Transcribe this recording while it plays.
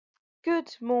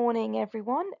Good morning,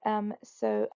 everyone.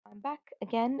 So I'm back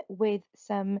again with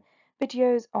some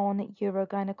videos on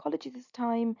urogynecology this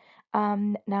time.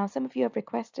 Now, some of you have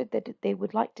requested that they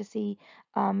would like to see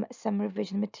some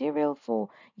revision material for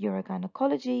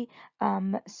urogynecology.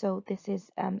 So this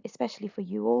is especially for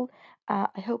you all.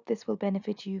 I hope this will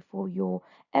benefit you for your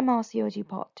MRCOG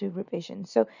Part 2 revision.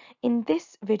 So in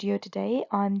this video today,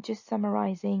 I'm just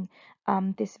summarizing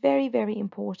this very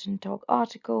important talk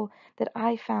article that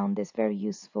I found this very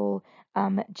useful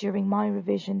during my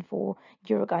revision for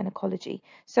urogynecology.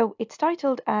 So it's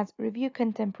titled as Review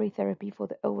Contemporary Therapy for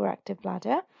the Overactive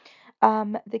Bladder.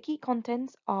 The key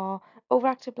contents are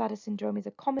overactive bladder syndrome is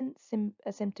a common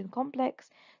symptom complex.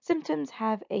 Symptoms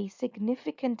have a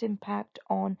significant impact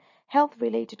on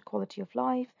health-related quality of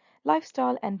life.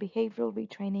 Lifestyle and behavioral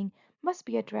retraining must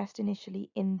be addressed initially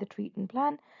in the treatment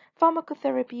plan.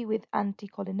 Pharmacotherapy with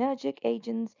anticholinergic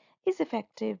agents is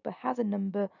effective but has a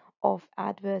number of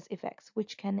adverse effects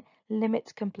which can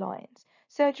limit compliance.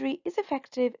 Surgery is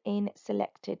effective in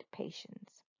selected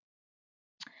patients.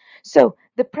 So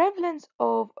the prevalence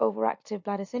of overactive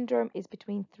bladder syndrome is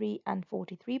between 3 and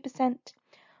 43%.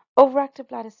 Overactive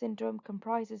bladder syndrome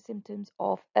comprises symptoms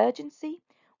of urgency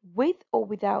with or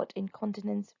without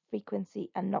incontinence,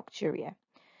 frequency, and nocturia.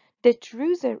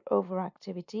 Detrusor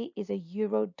overactivity is a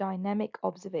urodynamic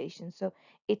observation, so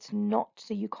it's not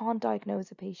so you can't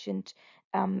diagnose a patient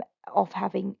of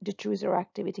having detrusor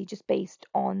activity just based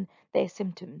on their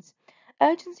symptoms.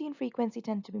 Urgency and frequency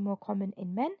tend to be more common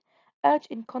in men. Urge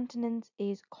incontinence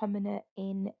is commoner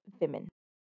in women.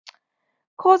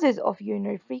 Causes of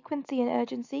urinary frequency and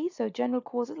urgency. So general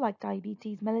causes like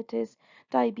diabetes mellitus,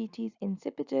 diabetes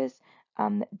insipidus,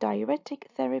 diuretic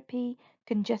therapy,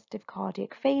 congestive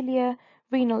cardiac failure,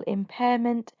 renal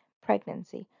impairment,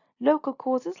 pregnancy. Local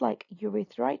causes like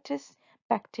urethritis,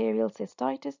 bacterial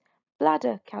cystitis,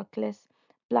 bladder calculus,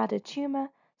 bladder tumor,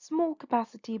 small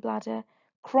capacity bladder,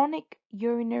 chronic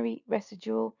urinary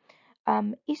residual,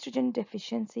 estrogen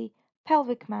deficiency,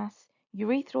 pelvic mass,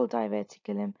 urethral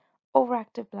diverticulum,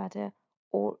 overactive bladder,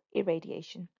 or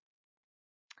irradiation.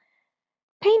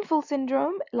 Painful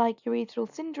syndrome, like urethral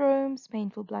syndromes,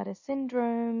 painful bladder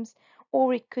syndromes,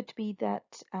 or it could be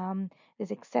that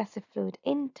there's excessive fluid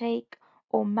intake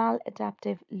or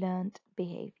maladaptive learned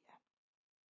behavior.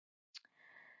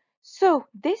 So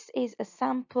this is a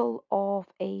sample of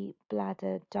a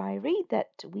bladder diary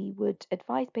that we would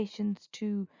advise patients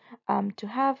to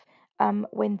have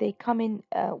when they come in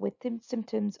with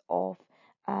symptoms of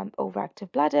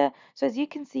overactive bladder. So as you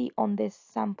can see on this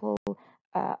sample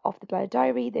of the bladder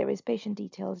diary, there is patient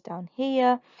details down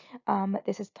here.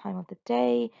 This is time of the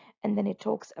day, and then it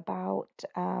talks about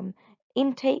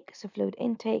intake, so fluid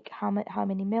intake, how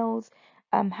many mils,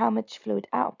 how much fluid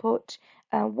output,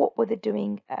 what were they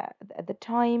doing at the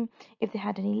time, if they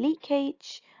had any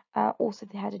leakage, also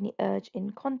if they had any urge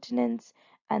incontinence,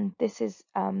 and this is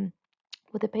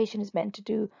what the patient is meant to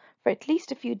do for at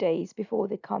least a few days before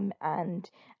they come and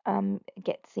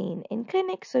get seen in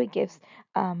clinic. So it gives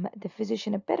the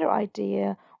physician a better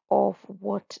idea of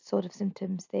what sort of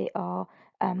symptoms they are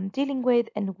dealing with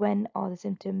and when are the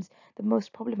symptoms the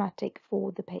most problematic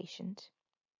for the patient.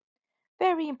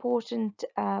 Very important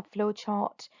flow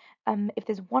chart. If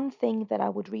there's one thing that I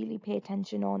would really pay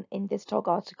attention on in this talk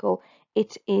article,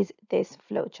 it is this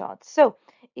flow chart. So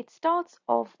it starts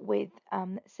off with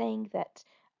saying that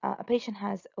a patient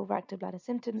has overactive bladder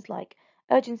symptoms like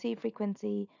urgency,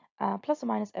 frequency, plus or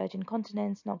minus urge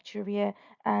incontinence, nocturia,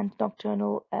 and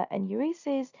nocturnal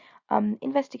enuresis.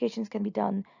 Investigations can be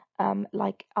done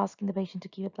like asking the patient to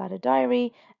keep a bladder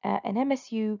diary, an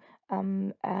MSU,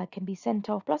 can be sent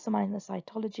off plus or minus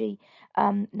cytology.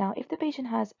 Now, if the patient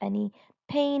has any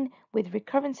pain with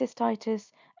recurrent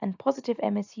cystitis and positive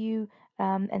MSU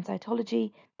and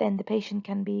cytology, then the patient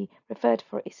can be referred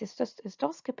for a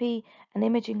cystoscopy, and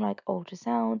imaging like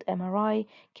ultrasound, MRI,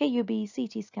 KUB,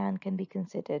 CT scan can be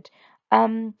considered.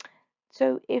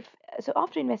 So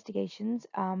after investigations,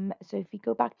 so if we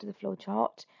go back to the flow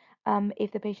chart,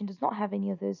 if the patient does not have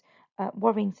any others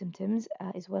worrying symptoms,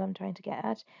 is what I'm trying to get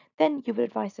at, then you would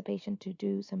advise the patient to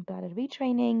do some bladder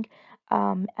retraining,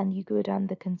 and you go down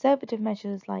the conservative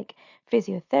measures like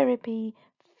physiotherapy,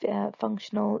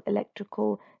 functional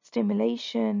electrical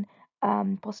stimulation,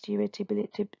 posterior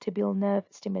tibial nerve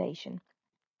stimulation.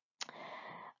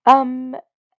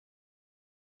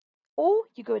 Or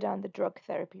you go down the drug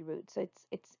therapy route. So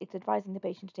it's advising the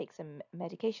patient to take some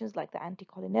medications like the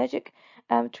anticholinergic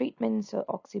treatments, so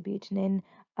oxybutynin,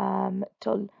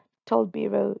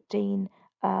 tolburodine,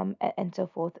 and so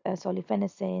forth,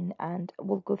 solifenacin, and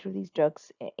we'll go through these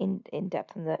drugs in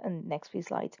depth in the next few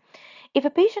slides. If a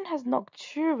patient has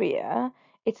nocturia,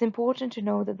 it's important to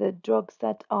know that the drugs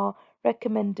that are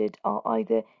recommended are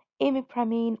either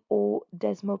imipramine or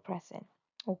desmopressin.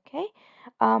 Okay,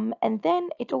 and then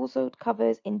it also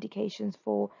covers indications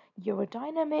for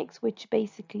urodynamics, which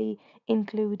basically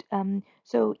include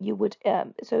so you would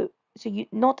so you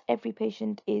not every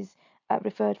patient is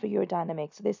referred for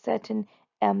urodynamics. So there's certain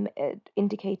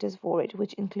indicators for it,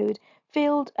 which include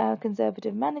failed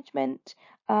conservative management,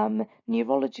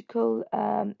 neurological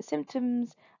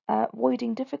symptoms,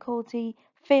 voiding difficulty,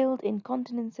 failed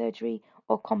incontinence surgery,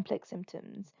 or complex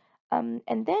symptoms.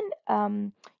 And then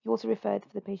you also referred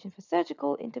for the patient for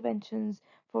surgical interventions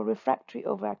for refractory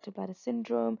overactive bladder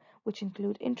syndrome, which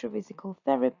include intravesical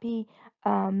therapy,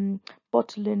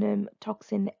 botulinum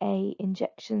toxin A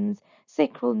injections,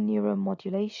 sacral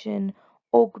neuromodulation,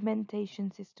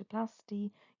 augmentation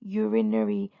cystoplasty,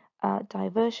 urinary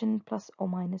diversion plus or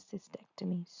minus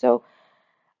cystectomy. So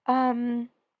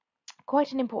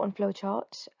quite an important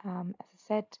flowchart. As I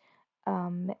said,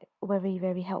 very,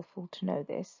 very helpful to know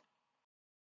this.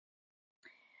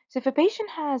 So if a patient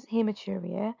has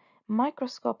hematuria,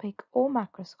 microscopic or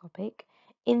macroscopic,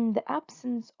 in the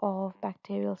absence of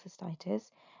bacterial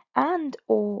cystitis and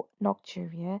or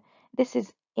nocturia, this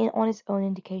is on its own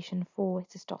indication for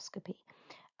cystoscopy.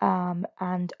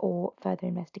 And or further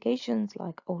investigations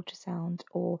like ultrasound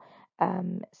or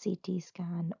CT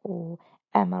scan or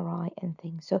MRI and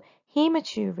things. So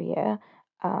hematuria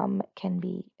can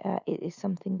be it is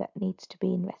something that needs to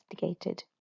be investigated.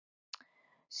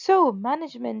 So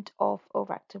management of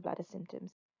overactive bladder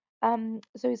symptoms.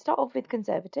 So we start off with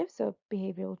conservative, so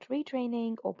behavioral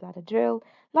retraining or bladder drill,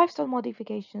 lifestyle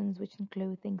modifications, which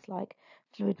include things like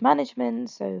fluid management,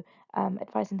 so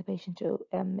advising the patient to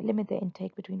limit their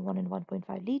intake between 1 and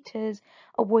 1.5 liters,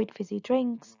 avoid fizzy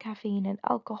drinks, caffeine and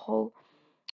alcohol.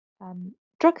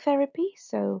 Drug therapy,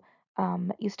 so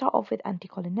you start off with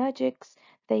anticholinergics.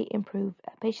 They improve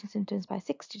patient symptoms by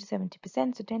 60 to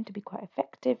 70%, so tend to be quite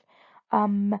effective.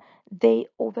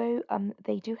 Although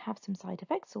they do have some side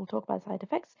effects, so we'll talk about side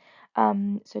effects.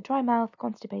 So dry mouth,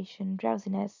 constipation,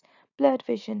 drowsiness, blurred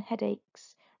vision,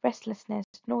 headaches, restlessness,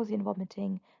 nausea and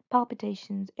vomiting,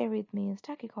 palpitations, arrhythmias,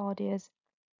 tachycardias,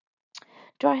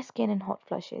 dry skin and hot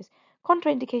flushes.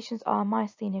 Contraindications are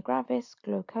myasthenia gravis,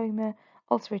 glaucoma,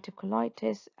 ulcerative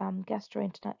colitis,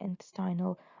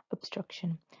 gastrointestinal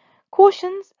obstruction.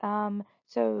 Cautions,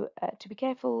 to be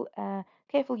careful,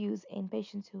 careful use in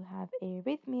patients who have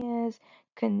arrhythmias,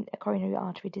 coronary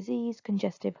artery disease,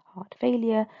 congestive heart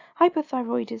failure,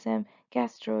 hypothyroidism,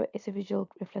 gastroesophageal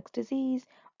reflux disease,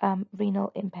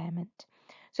 renal impairment.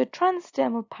 So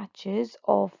transdermal patches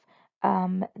of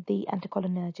the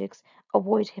anticholinergics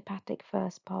avoid hepatic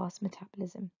first pass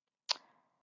metabolism.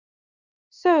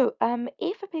 So,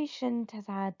 if a patient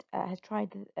has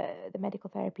tried the medical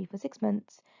therapy for 6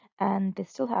 months and they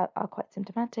still are quite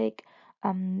symptomatic,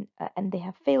 and they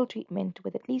have failed treatment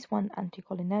with at least one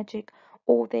anticholinergic,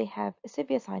 or they have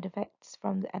severe side effects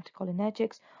from the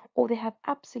anticholinergics, or they have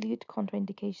absolute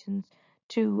contraindications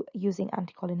to using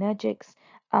anticholinergics,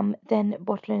 then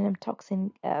botulinum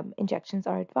toxin injections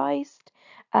are advised.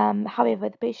 However,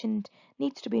 the patient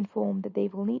needs to be informed that they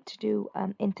will need to do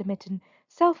intermittent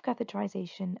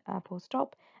self-catheterization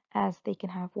post-op, as they can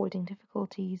have voiding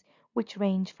difficulties, which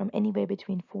range from anywhere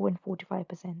between 4 and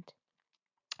 45%.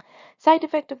 Side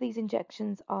effects of these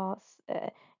injections are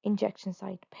injection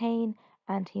site pain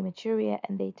and hematuria,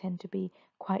 and they tend to be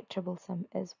quite troublesome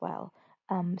as well.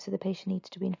 So the patient needs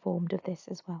to be informed of this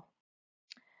as well.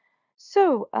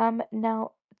 So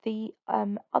now the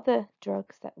other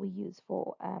drugs that we use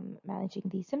for managing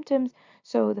these symptoms.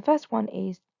 So the first one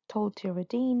is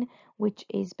tolterodine, which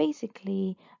is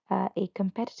basically a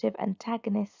competitive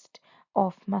antagonist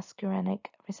of muscarinic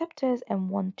receptors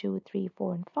M1, 2, 3,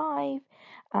 4, and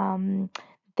 5.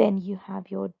 Then you have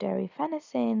your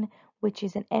derifenacin, which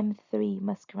is an M3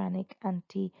 muscarinic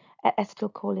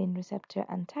anti-acetylcholine receptor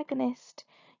antagonist.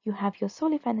 You have your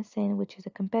solifenacin, which is a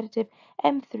competitive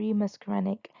M3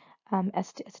 muscarinic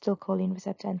acetylcholine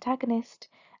receptor antagonist.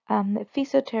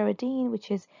 Physoterodine,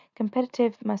 which is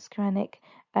competitive muscarinic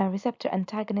receptor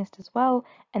antagonist as well,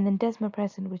 and then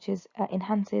desmopressin, which is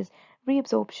enhances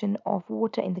reabsorption of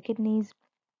water in the kidneys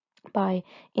by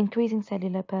increasing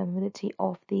cellular permeability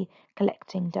of the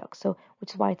collecting duct, so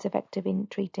which is why it's effective in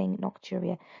treating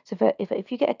nocturia. So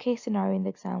if you get a case scenario in the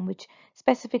exam which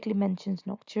specifically mentions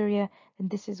nocturia, then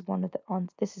this is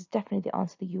this is definitely the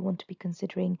answer that you want to be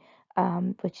considering,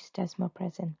 which is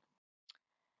desmopressin.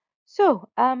 So,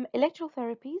 electrical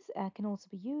therapies can also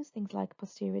be used, things like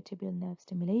posterior tibial nerve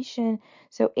stimulation.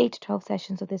 So, 8 to 12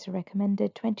 sessions of this are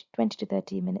recommended, 20 to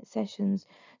 30-minute sessions.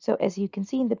 So, as you can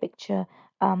see in the picture,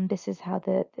 this is how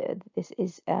this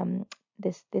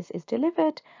is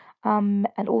delivered,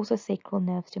 and also sacral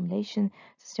nerve stimulation,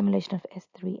 stimulation of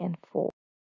S3 and 4.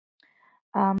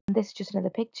 This is just another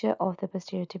picture of the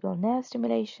posterior tibial nerve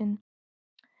stimulation.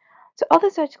 So other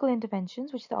surgical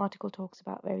interventions, which the article talks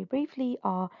about very briefly,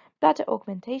 are bladder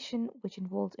augmentation, which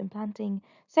involves implanting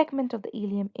segment of the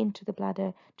ileum into the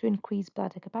bladder to increase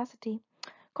bladder capacity.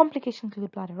 Complications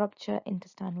include bladder rupture,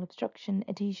 intestinal obstruction,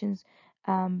 adhesions,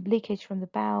 leakage from the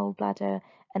bowel, bladder,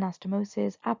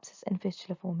 anastomosis, abscess, and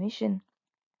fistula formation.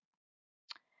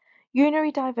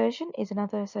 Urinary diversion is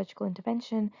another surgical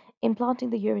intervention, implanting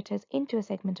the ureters into a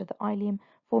segment of the ileum,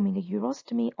 forming a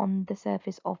urostomy on the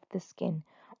surface of the skin.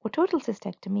 Or total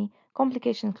cystectomy,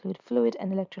 complications include fluid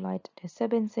and electrolyte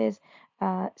disturbances,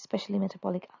 especially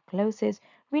metabolic alkalosis,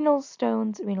 renal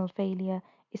stones, renal failure,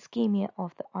 ischemia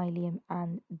of the ileum,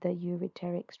 and the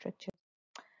ureteric structure.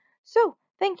 So,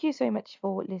 thank you so much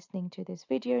for listening to this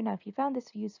video. Now, if you found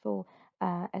this useful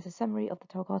as a summary of the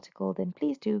talk article, then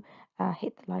please do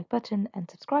hit the like button and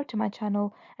subscribe to my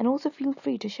channel. And also feel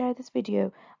free to share this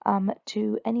video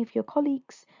to any of your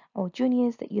colleagues or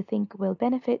juniors that you think will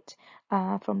benefit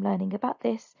from learning about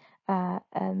this.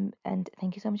 And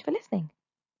thank you so much for listening.